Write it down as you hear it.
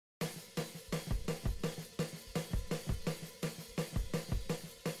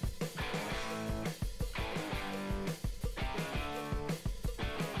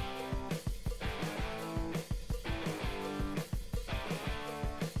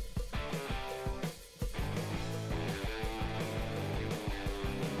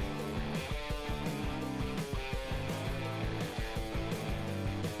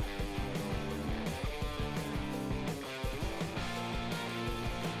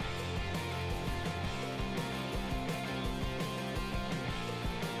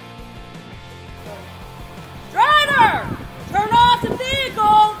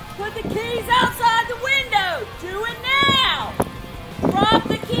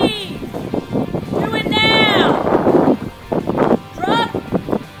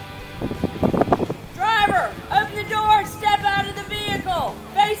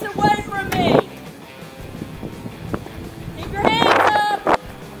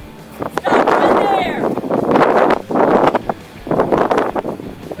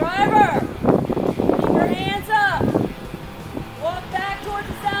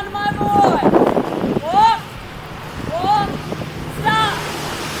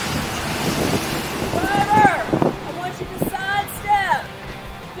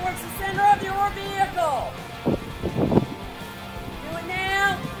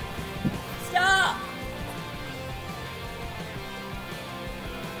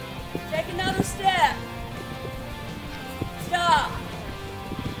another step. Stop.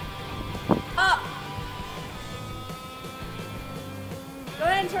 Up. Go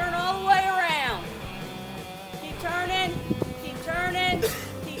ahead and turn all the way around. Keep turning, keep turning,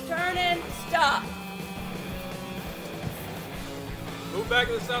 keep turning. Stop. Move back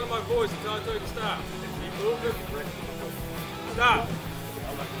to the sound of my voice until I tell you to stop. Keep moving. Stop.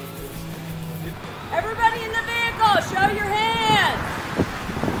 Everybody in the vehicle, show your hands.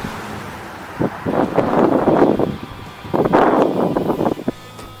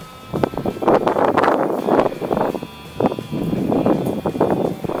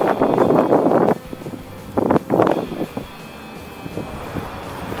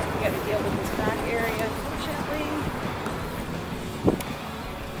 You got to deal with this back area, unfortunately.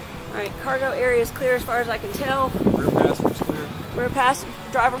 All right, cargo area is clear as far as I can tell. Rear passenger's clear. Rear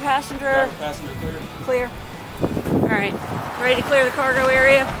driver passenger. Driver passenger clear. Clear. All right, ready to clear the cargo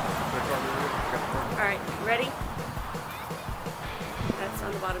area? Clear cargo area. All right, ready? That's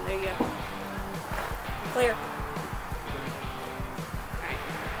on the bottom, there you go. Clear. All right.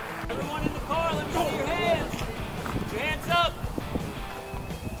 Everyone in the car, let me see your hands. Put your hands up.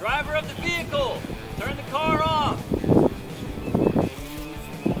 Driver of the vehicle, turn the car off.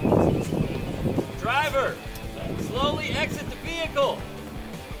 Driver, slowly exit the vehicle.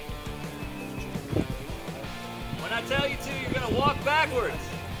 When I tell you to, you're going to walk backwards.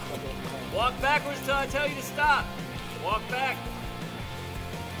 Walk backwards till I tell you to stop. Walk back.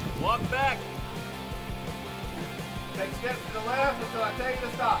 Walk back. Take steps to the left until I tell you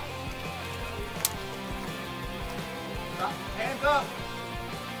to stop. Stop. Hands up.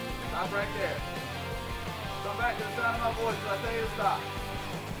 Stop right there. Come back to the sound of my voice until I tell you to stop.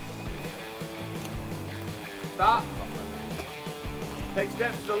 Stop. Take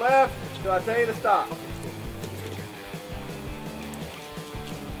steps to the left until I tell you to stop.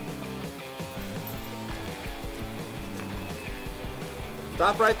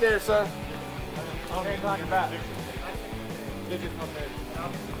 Stop right there, sir. Okay, knock it back.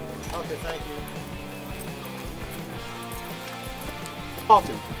 Okay, thank you.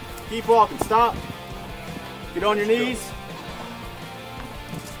 Walking. Keep walking. Stop. Get on your knees.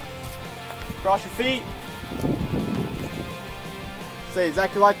 Cross your feet. Say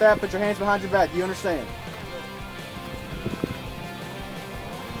exactly like that. Put your hands behind your back. Do you understand?